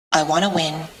I want to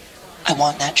win. I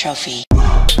want that trophy.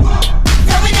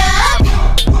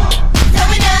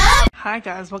 Hi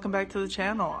guys, welcome back to the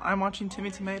channel. I'm watching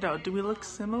Timmy Tomato. Do we look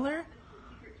similar?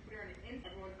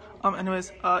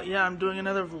 Yeah, I'm doing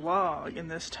another vlog, and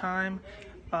this time,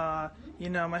 you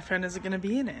know, my friend isn't gonna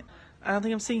be in it. I don't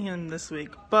think I'm seeing him this week,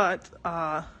 but,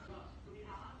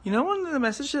 you know when the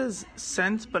message is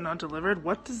sent but not delivered,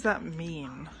 what does that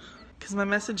mean? Because my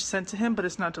message sent to him, but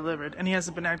it's not delivered, and he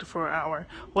hasn't been active for an hour.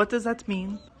 What does that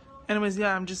mean? Anyways,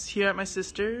 yeah, I'm just here at my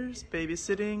sister's,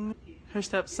 babysitting her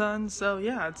stepson, so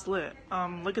yeah, it's lit.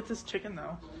 Look at this chicken,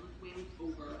 though.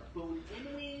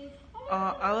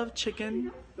 I love chicken,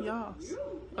 yes.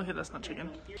 Okay, that's not chicken.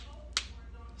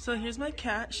 So here's my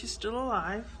cat, she's still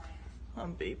alive.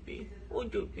 Baby, oh,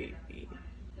 good baby.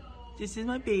 This is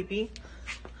my baby.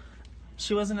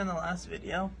 She wasn't in the last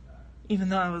video. Even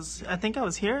though I think I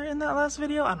was here in that last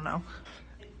video, I don't know.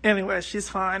 Anyway, she's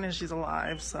fine and she's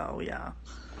alive, so yeah.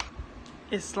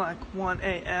 It's like 1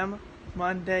 a.m.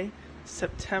 Monday,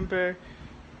 September,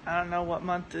 I don't know what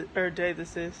month or day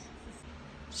this is.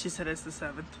 She said it's the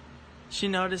 7th. She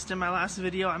noticed in my last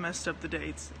video I messed up the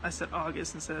dates. I said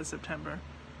August instead of September.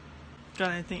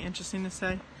 Got anything interesting to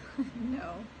say?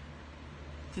 No.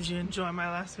 Did you enjoy my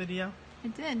last video? I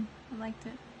did. I liked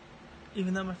it.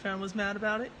 Even though my friend was mad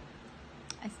about it?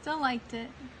 I still liked it.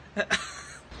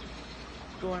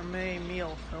 Gourmet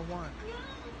meal for one.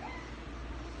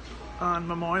 On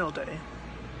Memorial Day.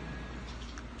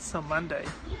 So Monday.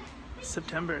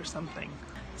 September or something.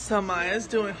 So Maya's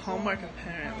doing homework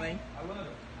apparently.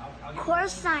 Of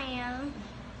course I am.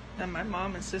 And my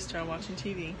mom and sister are watching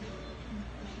TV.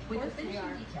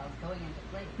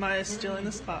 Maya's still in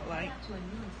the spotlight.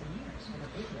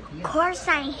 Of course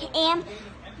I am.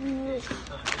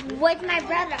 With my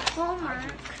brother, Homer.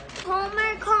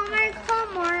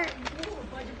 Homer.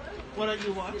 What are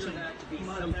you watching?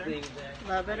 Mother?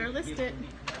 Love it or list it.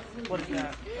 What is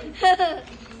that?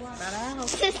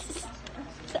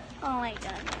 Oh my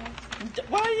god.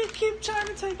 Why do you keep trying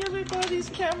to take everybody's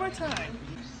camera time?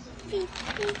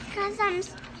 Because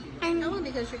I'm No,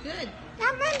 because you're good.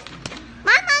 my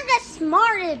mom is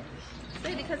smarted.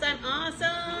 Say because I'm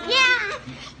awesome. Yeah.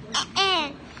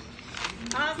 And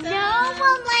Awesome. no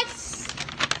one likes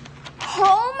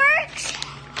homework.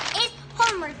 It's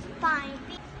homework fine.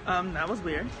 That was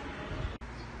weird.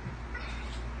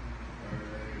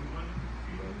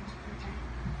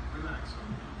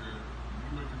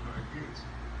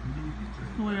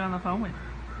 Who are you on the phone with?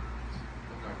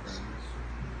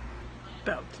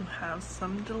 About to have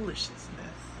some deliciousness.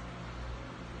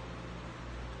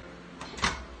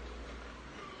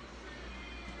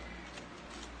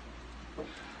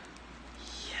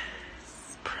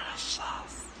 Yes,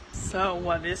 precious. So,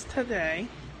 what is today?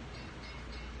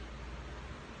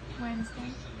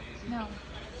 Wednesday? No,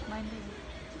 Monday.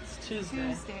 It's Tuesday.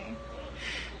 Tuesday.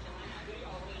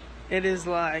 It is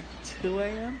like 2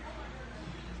 a.m.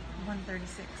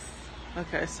 1:36.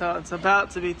 Okay, so it's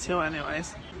about to be 2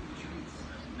 anyways.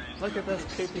 Look at those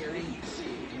creepy things.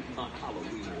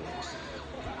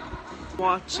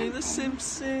 Watching The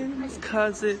Simpsons,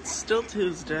 cause it's still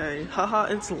Tuesday. Haha,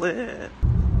 it's lit.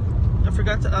 I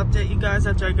forgot to update you guys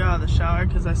after I got out of the shower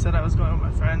because I said I was going with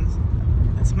my friends.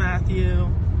 It's Matthew.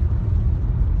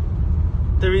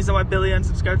 The reason why Billy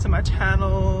unsubscribed to my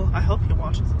channel. I hope he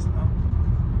watches this though.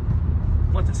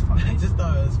 What is funny? I just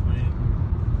thought it was funny.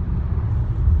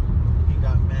 He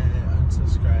got mad at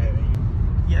unsubscribing.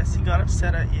 Yes, he got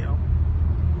upset at you.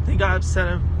 He got upset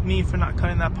at me for not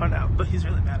cutting that part out, but he's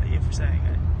really mad at you for saying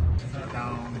it.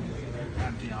 Down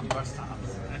at the bus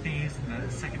stops. I think he's in the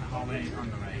second hallway on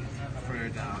the right for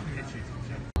the history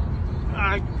teacher.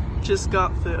 I just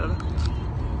got food.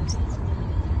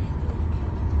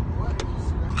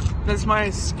 That's my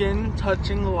skin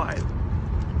touching life.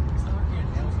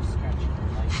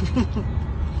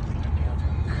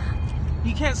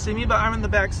 You can't see me, but I'm in the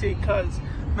back seat because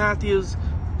Matthew's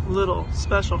little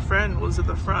special friend was at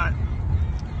the front.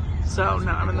 So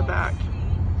now I'm in the back.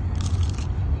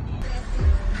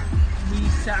 We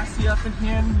sassy up in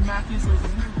here and Matthew's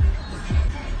leaving.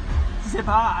 Say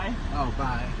bye. Oh,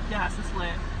 bye. Yes, it's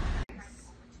lit.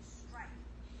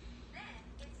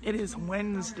 It is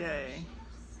Wednesday.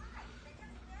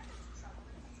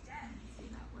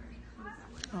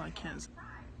 Oh, I can't.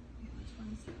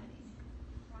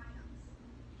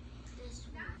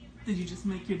 Did you just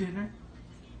make your dinner?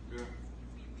 Yeah.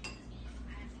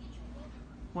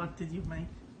 What did you make?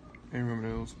 Hey, remember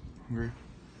I was hungry.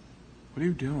 What are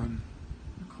you doing?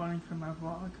 Recording for my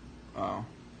vlog. Oh,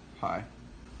 hi.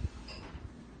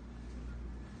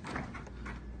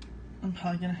 I'm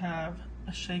probably gonna have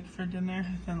a shake for dinner,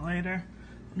 then later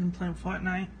I'm playing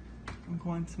Fortnite. I'm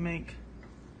going to make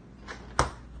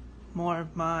more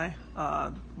of my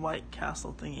White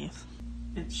Castle thingies.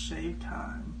 It's shave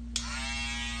time.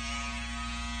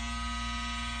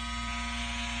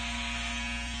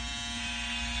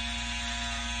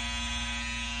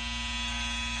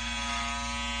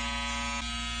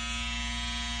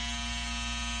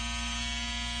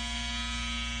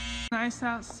 Nice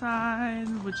outside,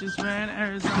 which is rare in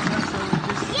Arizona, so we're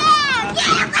just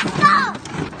let's go!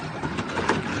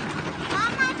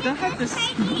 Mama, don't have to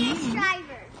ski.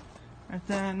 driver. And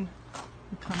then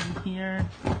we come in here.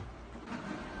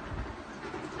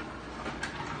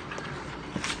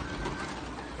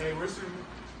 Hey, where's the...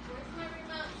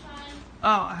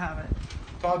 Oh, I have it.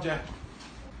 Call Jack.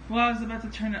 Well, I was about to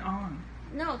turn it on.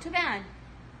 No, too bad.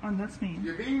 Oh, that's mean.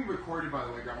 You're being recorded, by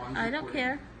the way, Grandma. I don't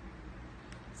care.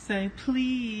 Say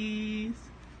please.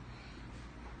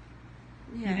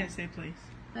 You Yeah, didn't say please.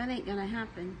 that ain't gonna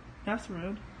happen. That's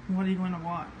rude. What are you going to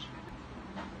watch?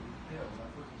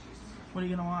 What are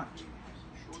you going to watch?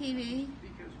 TV,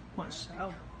 What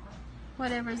show?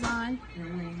 whatever's on.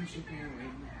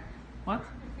 What?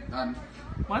 None.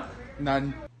 What?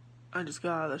 None. I just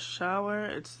got out of the shower.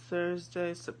 It's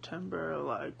Thursday, September,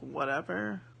 like,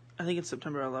 whatever. I think it's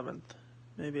September 11th.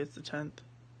 Maybe it's the 10th.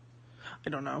 I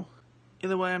don't know.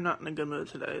 Either way, I'm not in a good mood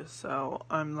today, so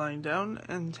I'm lying down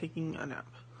and taking a nap.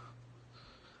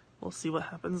 We'll see what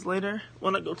happens later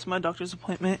when I go to my doctor's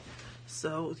appointment.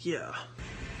 So, yeah.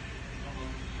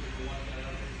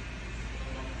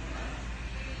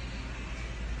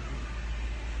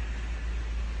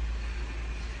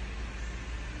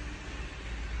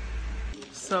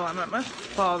 So I'm at my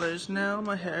father's now.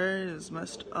 My hair is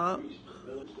messed up.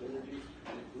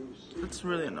 It's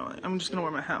really annoying. I'm just gonna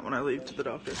wear my hat when I leave to the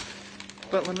doctor.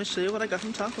 But let me show you what I got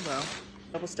from Taco Bell.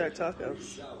 Double stack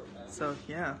tacos. So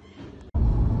yeah. I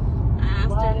asked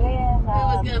her who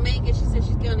was gonna make it. She said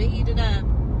she's gonna heat it up.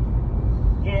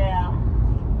 Yeah.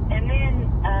 And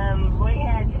then we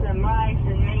had some rice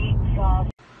and meat sauce.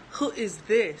 Who is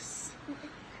this?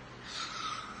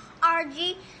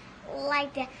 RG,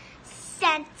 like the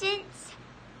sentence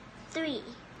 3.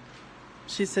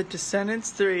 She said to sentence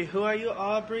 3. Who are you,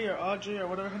 Aubrey or Audrey or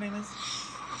whatever her name is?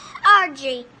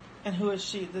 RG, And who is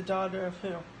she? The daughter of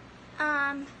who?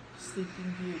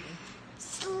 Sleeping Beauty.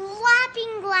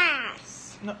 slapping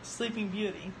glass. No, Sleeping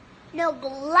Beauty. No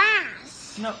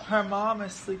glass. No, her mom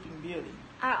is Sleeping Beauty.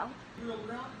 Oh.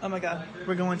 Oh my god,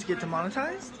 we're going to get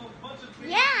demonetized?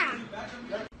 Yeah.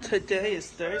 Today is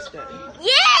Thursday.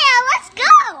 Yeah, let's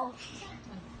go.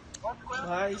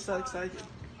 Why are you so excited?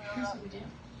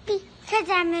 Because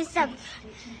I'm a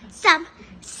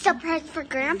surprise for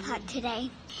Grandpa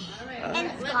today. And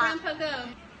Let Scott. Grandpa go.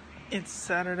 It's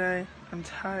Saturday. I'm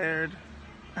tired.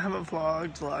 I haven't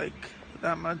vlogged like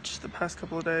that much the past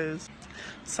couple of days.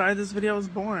 Sorry this video was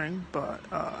boring, but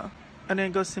I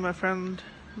didn't go see my friend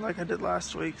like I did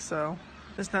last week, so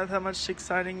there's not that much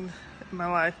exciting in my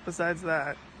life besides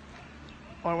that.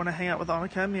 Or when I hang out with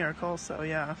Annika and Miracle, so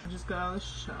yeah. I just got out of the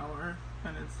shower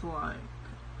and it's like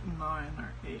 9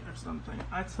 or 8 or something.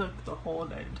 I took the whole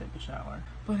day to take a shower,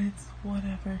 but it's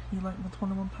whatever. You like my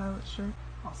 21 Pilot shirt?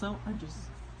 Also, I just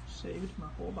shaved my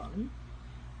whole body.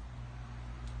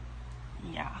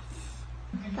 Yeah.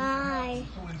 Bye.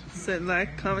 So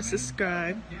like, comment,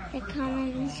 subscribe. Like,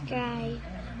 comment, and subscribe.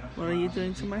 What are you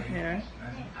doing to my hair?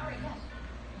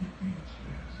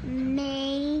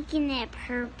 Making it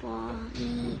purple.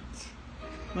 Neat.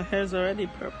 My hair's already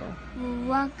purple.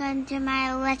 Welcome to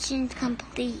my Legends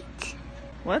Complete.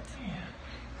 What?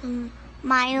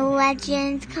 My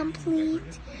Legends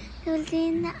Complete.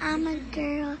 Building the I'm a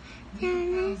girl.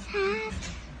 Then it's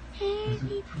happy.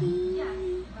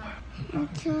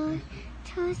 Until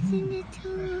toasting the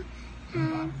tool.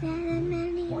 I'm the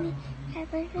melody.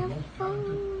 Ever the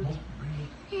fold.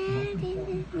 And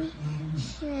in the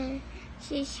sure.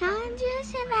 She's trying to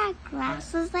have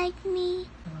glasses like me.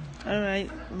 Alright,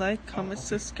 like, comment,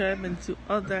 subscribe, and do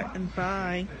all that, and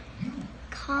bye.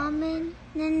 Comment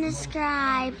and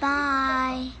subscribe.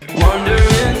 Bye.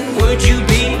 Wondering, would you